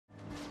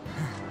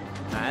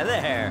Hi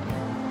there.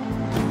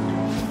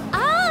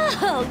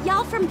 Oh,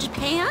 y'all from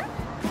Japan?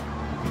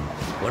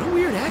 What a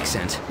weird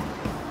accent.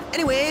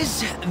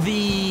 Anyways,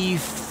 the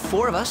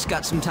four of us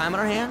got some time on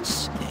our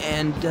hands,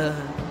 and,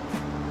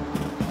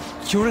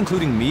 You're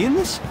including me in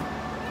this?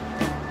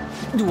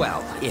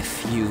 Well,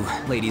 if you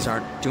ladies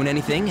aren't doing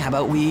anything, how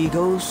about we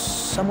go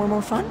somewhere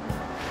more fun?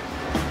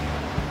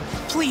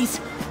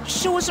 Please,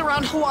 show us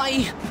around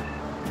Hawaii.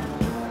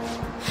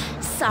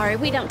 Sorry,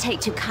 we don't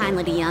take too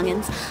kindly to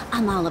youngins.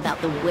 I'm all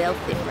about the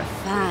wealthy,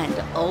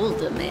 refined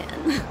older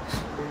men.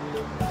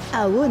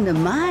 I wouldn't have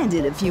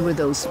minded if you were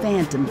those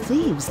phantom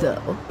thieves,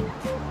 though.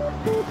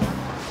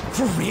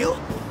 For real?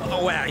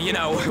 Oh, well, you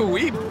know,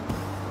 we...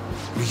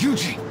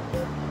 Yuji.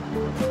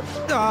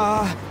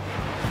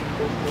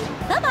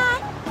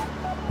 Bye-bye.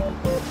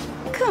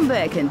 Come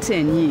back in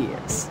 10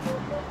 years.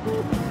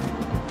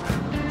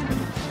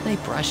 They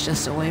brushed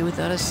us away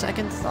without a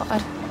second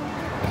thought.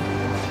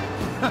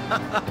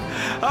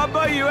 How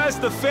about you ask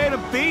the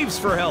Phantom Thieves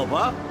for help,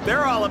 huh?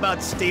 They're all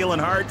about stealing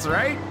hearts,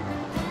 right?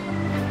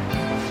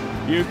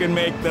 You can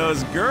make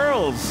those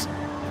girls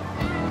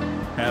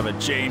have a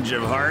change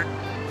of heart.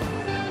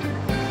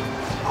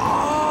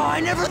 Oh,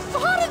 I never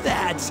thought of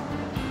that!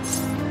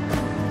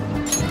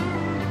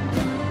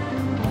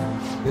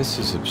 This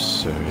is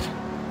absurd.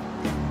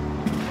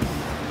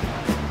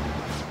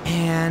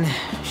 Man,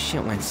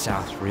 shit went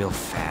south real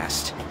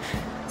fast.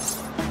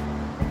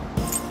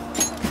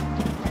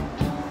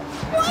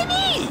 Why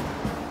me?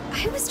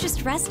 I was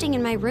just resting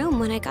in my room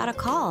when I got a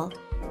call.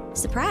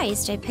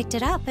 Surprised, I picked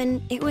it up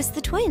and it was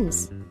the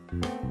twins.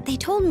 They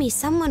told me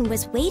someone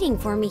was waiting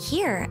for me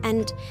here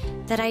and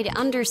that I'd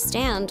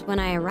understand when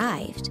I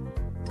arrived.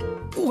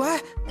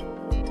 What?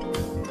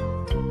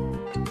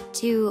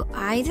 Do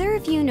either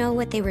of you know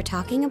what they were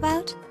talking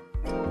about?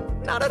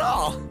 Not at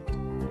all.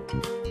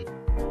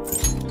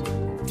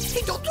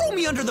 Hey, don't throw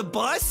me under the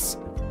bus!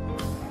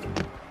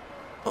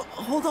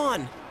 Hold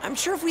on. I'm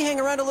sure if we hang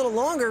around a little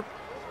longer...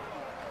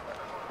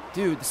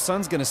 Dude, the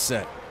sun's gonna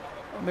set.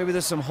 Well, maybe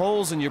there's some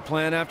holes in your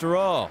plan after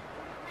all.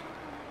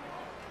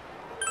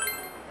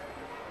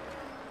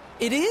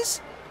 It is?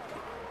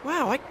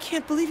 Wow, I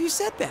can't believe you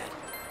said that.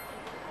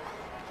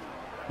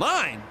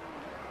 Mine?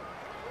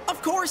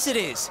 Of course it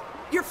is!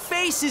 Your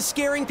face is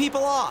scaring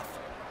people off.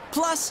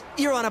 Plus,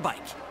 you're on a bike.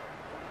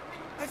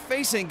 My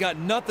face ain't got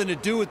nothing to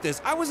do with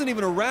this. I wasn't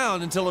even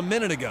around until a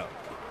minute ago.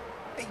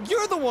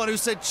 You're the one who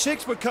said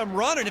chicks would come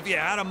running if you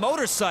had a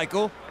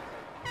motorcycle.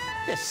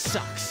 This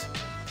sucks.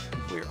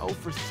 We're 0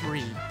 for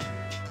 3.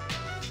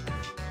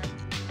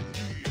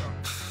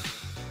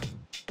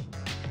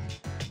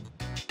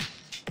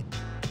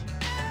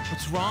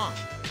 What's wrong?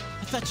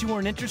 I thought you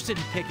weren't interested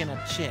in picking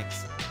up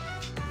chicks.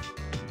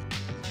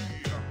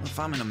 If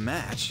I'm in a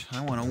match, I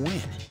want to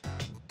win.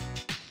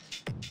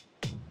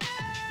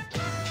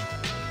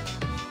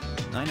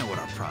 I know what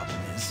our problem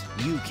is.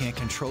 You can't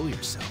control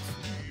yourself.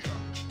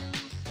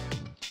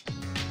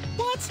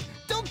 What?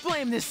 Don't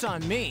blame this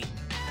on me.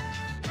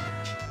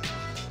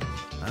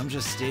 I'm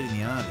just stating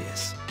the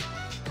obvious.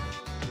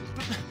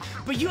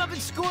 But you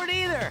haven't scored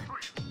either.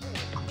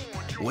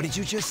 What did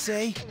you just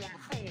say?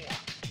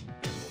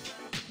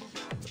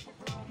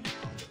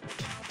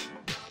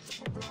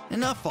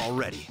 Enough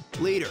already.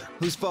 Leader,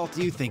 whose fault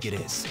do you think it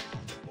is?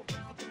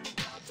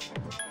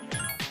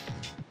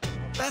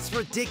 That's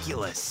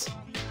ridiculous.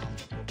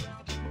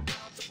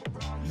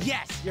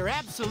 Yes, you're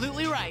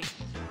absolutely right.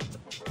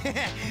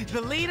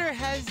 The leader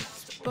has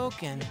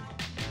spoken.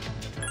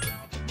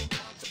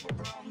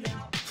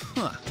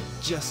 Huh,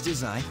 just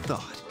as I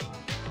thought.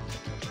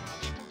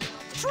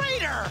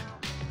 Traitor!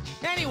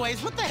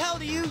 Anyways, what the hell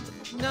do you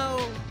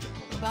know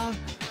about...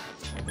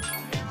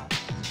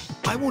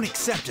 I won't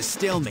accept a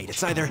stalemate.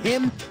 It's either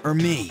him or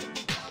me.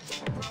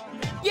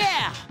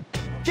 Yeah!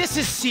 This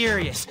is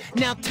serious.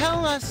 Now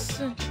tell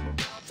us...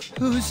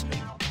 who's...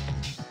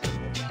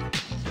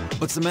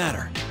 What's the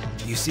matter?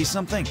 Do you see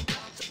something?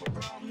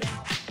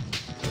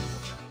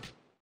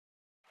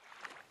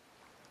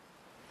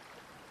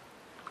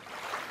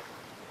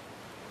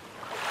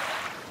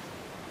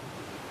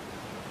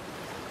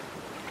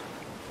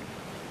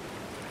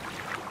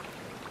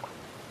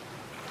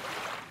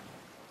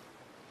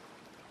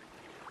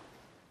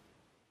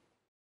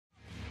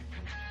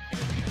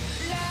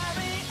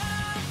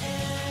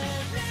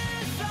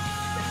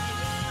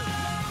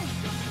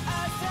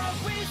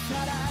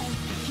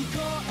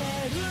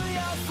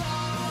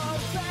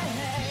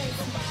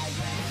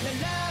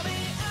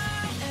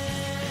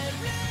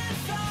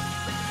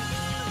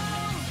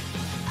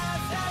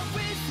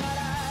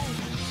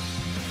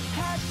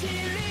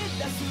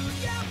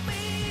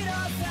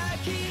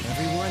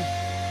 Everyone,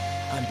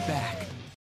 I'm back.